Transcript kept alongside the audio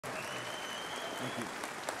Thank you.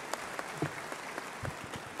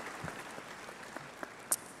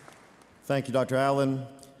 Thank you, Dr. Allen,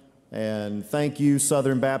 and thank you,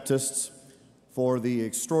 Southern Baptists, for the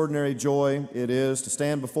extraordinary joy it is to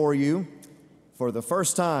stand before you for the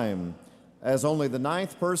first time as only the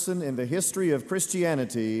 9th person in the history of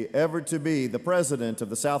Christianity ever to be the president of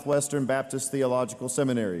the Southwestern Baptist Theological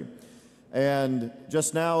Seminary. And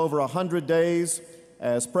just now, over 100 days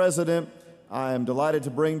as president, I am delighted to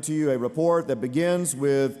bring to you a report that begins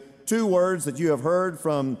with 2 words that you have heard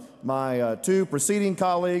from my 2 preceding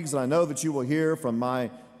colleagues, and I know that you will hear from my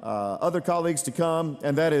other colleagues to come,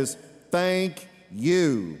 and that is thank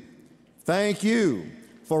you. Thank you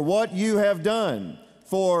for what you have done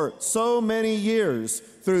for so many years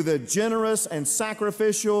through the generous and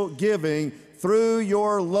sacrificial giving through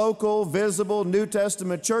your local visible New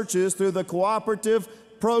Testament churches through the cooperative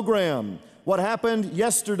program. What happened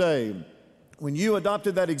yesterday when you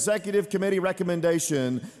adopted that executive committee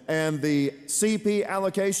recommendation and the CP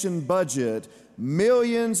allocation budget,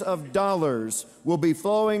 millions of dollars will be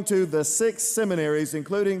flowing to the 6 seminaries,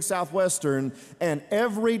 including Southwestern, and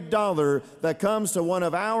every dollar that comes to one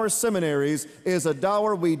of our seminaries is a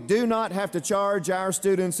dollar we do not have to charge our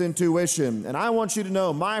students in tuition. And I want you to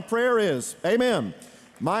know, my prayer is, amen,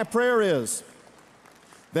 my prayer is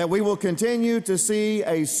that we will continue to see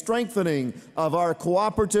a strengthening of our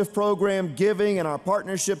cooperative program giving and our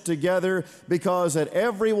partnership together, because at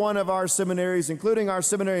every one of our seminaries, including our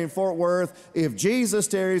seminary in Fort Worth, if Jesus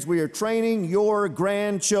tarries, we are training your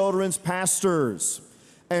grandchildren's pastors.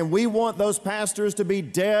 And we want those pastors to be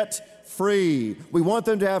debt-free. We want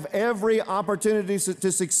them to have every opportunity to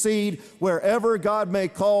succeed wherever God may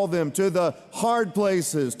call them, to the hard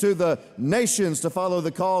places, to the nations, to follow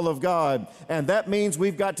the call of God. And that means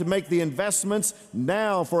we've got to make the investments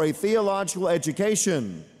now for a theological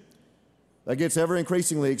education that gets ever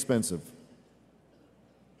increasingly expensive.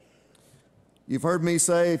 You've heard me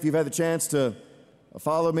say, if you've had the chance to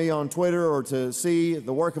follow me on Twitter or to see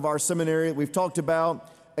the work of our seminary, we've talked about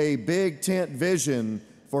a big tent vision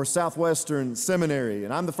for Southwestern Seminary.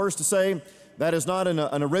 And I'm the first to say that is not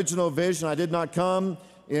an original vision. I did not come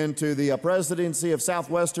into the presidency of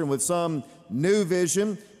Southwestern with some new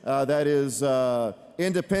vision that is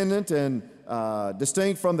independent and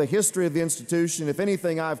distinct from the history of the institution. If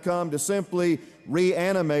anything, I've come to simply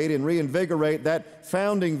reanimate and reinvigorate that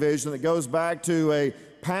founding vision that goes back to a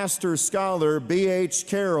pastor-scholar, B.H.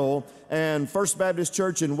 Carroll, and First Baptist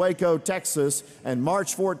Church in Waco, Texas, and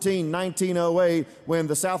March 14, 1908, when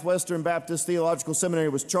the Southwestern Baptist Theological Seminary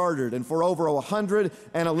was chartered. And for over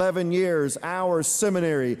 111 years, our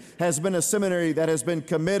seminary has been a seminary that has been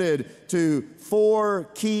committed to 4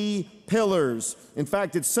 key pillars. In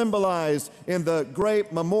fact, it's symbolized in the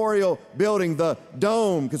great memorial building, the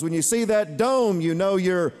dome, because when you see that dome, you know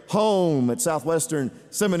you're home at Southwestern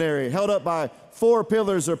Seminary, held up by 4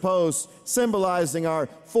 pillars or posts symbolizing our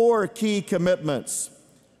 4 key commitments.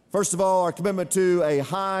 First of all, our commitment to a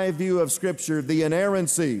high view of Scripture. The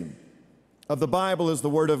inerrancy of the Bible is the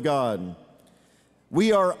Word of God.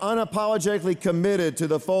 We are unapologetically committed to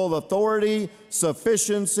the full authority,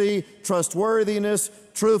 sufficiency, trustworthiness,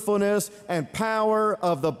 truthfulness, and power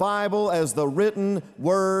of the Bible as the written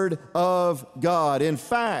Word of God. In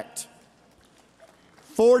fact,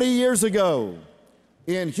 40 years ago,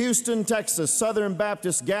 in Houston, Texas, Southern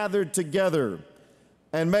Baptists gathered together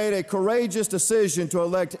and made a courageous decision to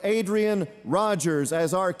elect Adrian Rogers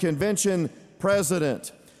as our convention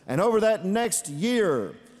president. And over that next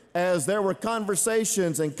year, as there were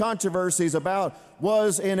conversations and controversies about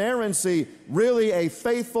was inerrancy really a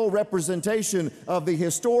faithful representation of the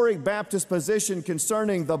historic Baptist position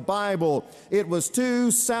concerning the Bible, it was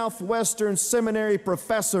 2 Southwestern Seminary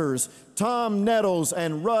professors, Tom Nettles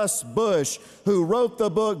and Russ Bush, who wrote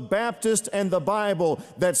the book Baptist and the Bible,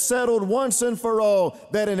 that settled once and for all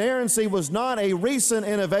that inerrancy was not a recent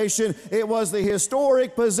innovation, it was the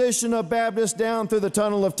historic position of Baptists down through the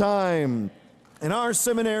tunnel of time. And our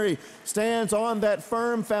seminary stands on that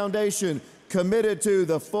firm foundation, committed to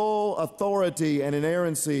the full authority and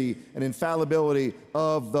inerrancy and infallibility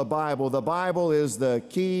of the Bible. The Bible is the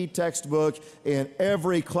key textbook in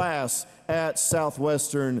every class at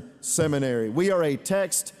Southwestern Seminary. We are a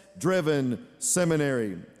text-driven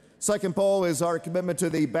seminary. Second pole is our commitment to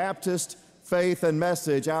the Baptist faith and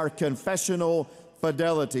message, our confessional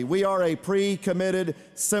fidelity. We are a pre-committed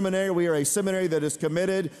seminary. We are a seminary that is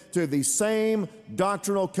committed to the same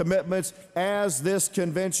doctrinal commitments as this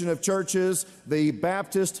convention of churches, the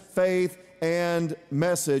Baptist faith and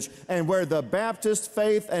message. And where the Baptist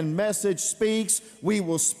faith and message speaks, we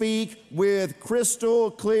will speak with crystal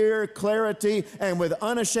clear clarity and with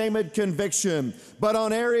unashamed conviction. But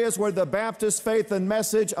on areas where the Baptist faith and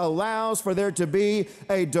message allows for there to be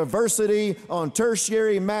a diversity on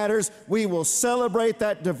tertiary matters, we will celebrate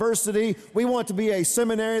that diversity. We want to be a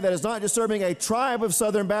seminary that is not just serving a tribe of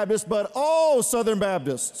Southern Baptists, but all Southern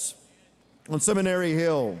Baptists on Seminary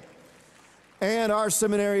Hill. And our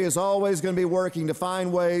seminary is always going to be working to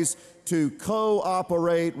find ways to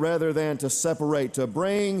cooperate rather than to separate, to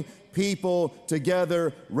bring people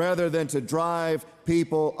together rather than to drive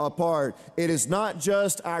people apart. It is not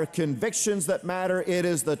just our convictions that matter, it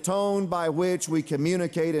is the tone by which we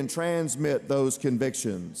communicate and transmit those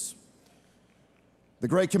convictions. The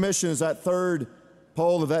Great Commission is that third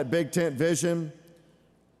pole of that big tent vision.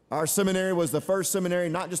 Our seminary was the first seminary,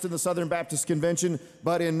 not just in the Southern Baptist Convention,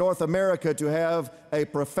 but in North America to have a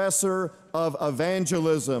professor of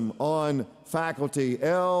evangelism on faculty,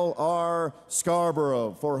 L.R.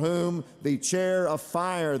 Scarborough, for whom the chair of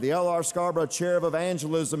fire, the L.R. Scarborough Chair of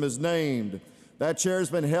Evangelism, is named. That chair has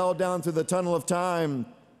been held down through the tunnel of time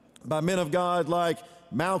by men of God like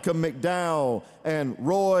Malcolm McDowell and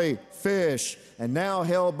Roy Fish, and now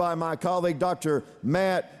held by my colleague, Dr.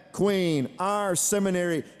 Matt Queen. Our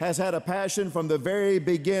seminary has had a passion from the very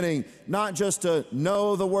beginning, not just to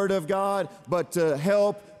know the Word of God, but to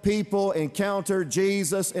help people encounter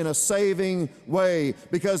Jesus in a saving way.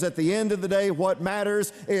 Because at the end of the day, what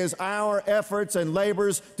matters is our efforts and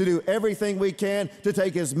labors to do everything we can to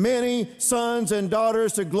take as many sons and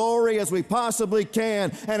daughters to glory as we possibly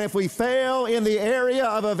can. And if we fail in the area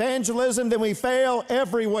of evangelism, then we fail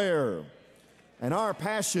everywhere. And our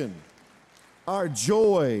passion, our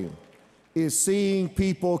joy is seeing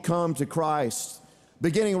people come to Christ,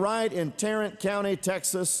 beginning right in Tarrant County,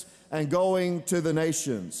 Texas, and going to the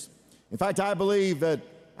nations. In fact, I believe that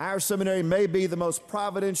our seminary may be the most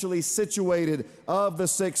providentially situated of the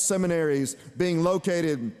 6 seminaries, being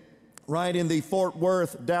located right in the Fort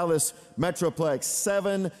Worth, Dallas metroplex.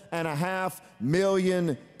 7.5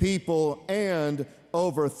 million people and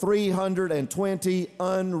over 320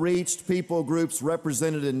 unreached people groups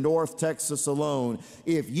represented in North Texas alone.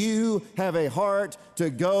 If you have a heart to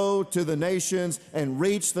go to the nations and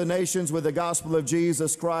reach the nations with the gospel of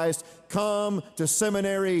Jesus Christ, come to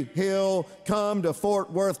Seminary Hill, come to Fort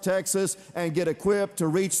Worth, Texas, and get equipped to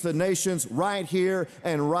reach the nations right here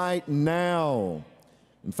and right now.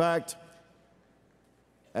 In fact,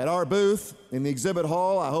 at our booth in the exhibit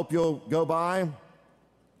hall, I hope you'll go by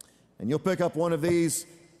and you'll pick up one of these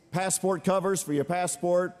passport covers for your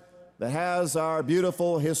passport that has our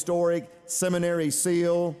beautiful historic seminary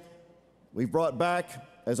seal we've brought back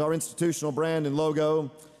as our institutional brand and logo.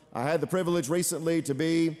 I had the privilege recently to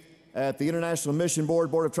be at the International Mission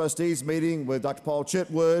Board of Trustees meeting with Dr. Paul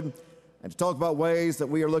Chitwood and to talk about ways that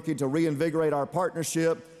we are looking to reinvigorate our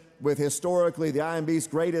partnership with historically the IMB's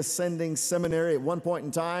greatest sending seminary. At one point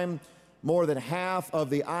in time, more than half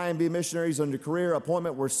of the IMB missionaries under career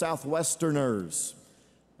appointment were Southwesterners.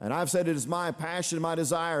 And I've said it is my passion, my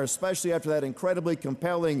desire, especially after that incredibly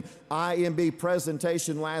compelling IMB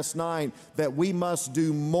presentation last night, that we must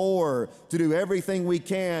do more, to do everything we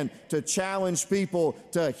can to challenge people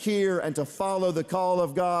to hear and to follow the call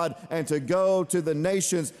of God and to go to the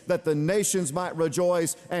nations, that the nations might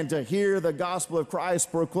rejoice and to hear the gospel of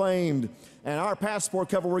Christ proclaimed. And our passport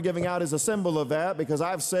cover we're giving out is a symbol of that, because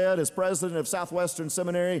I've said, as president of Southwestern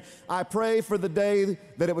Seminary, I pray for the day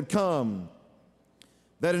that it would come,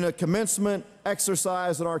 that in a commencement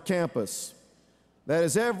exercise on our campus, that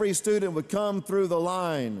as every student would come through the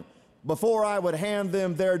line, before I would hand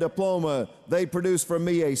them their diploma, they'd produce for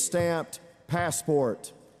me a stamped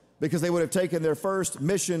passport, because they would have taken their first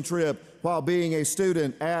mission trip while being a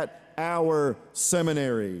student at our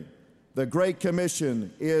seminary. The Great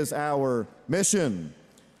Commission is our mission.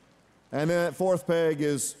 And then that fourth peg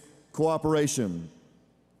is cooperation.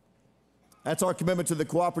 That's our commitment to the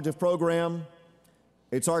cooperative program.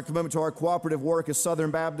 It's our commitment to our cooperative work as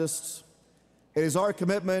Southern Baptists. It is our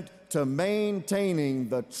commitment to maintaining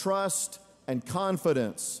the trust and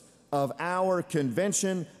confidence of our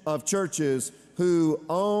convention of churches who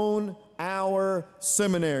own our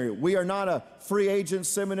seminary. We are not a free agent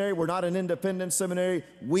seminary. We're not an independent seminary.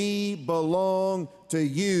 We belong to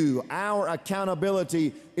you. Our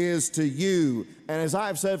accountability is to you. And as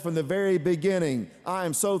I've said from the very beginning, I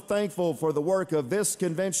am so thankful for the work of this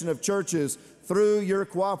convention of churches through your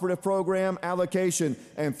cooperative program allocation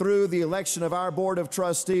and through the election of our board of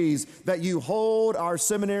trustees, that you hold our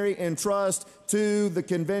seminary in trust to the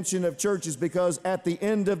convention of churches, because at the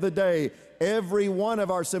end of the day, every one of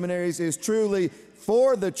our seminaries is truly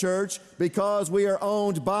for the church because we are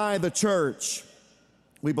owned by the church.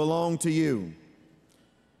 We belong to you.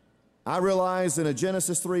 I realize in a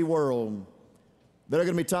Genesis 3 world, there are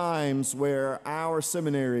going to be times where our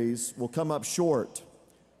seminaries will come up short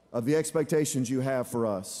of the expectations you have for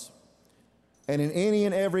us. And in any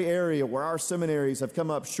and every area where our seminaries have come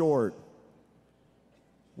up short,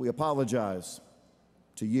 we apologize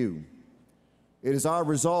to you. It is our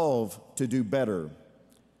resolve to do better.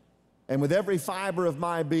 And with every fiber of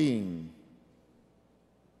my being,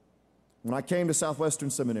 when I came to Southwestern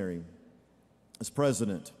Seminary as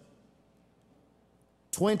president,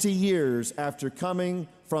 20 years after coming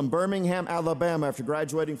from Birmingham, Alabama, after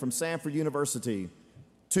graduating from Samford University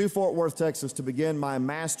to Fort Worth, Texas, to begin my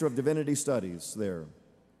Master of Divinity studies there,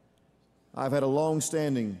 I've had a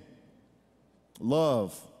long-standing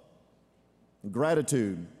love and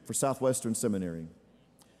gratitude for Southwestern Seminary.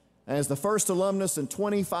 And as the first alumnus in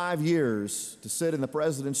 25 years to sit in the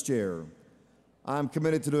president's chair, I'm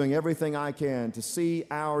committed to doing everything I can to see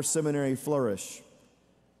our seminary flourish,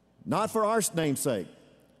 not for our namesake,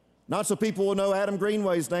 not so people will know Adam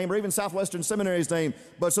Greenway's name or even Southwestern Seminary's name,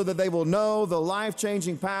 but so that they will know the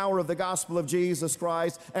life-changing power of the gospel of Jesus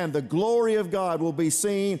Christ, and the glory of God will be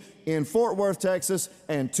seen in Fort Worth, Texas,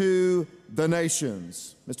 and to the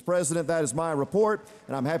nations. Mr. President, that is my report,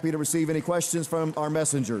 and I'm happy to receive any questions from our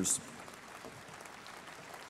messengers.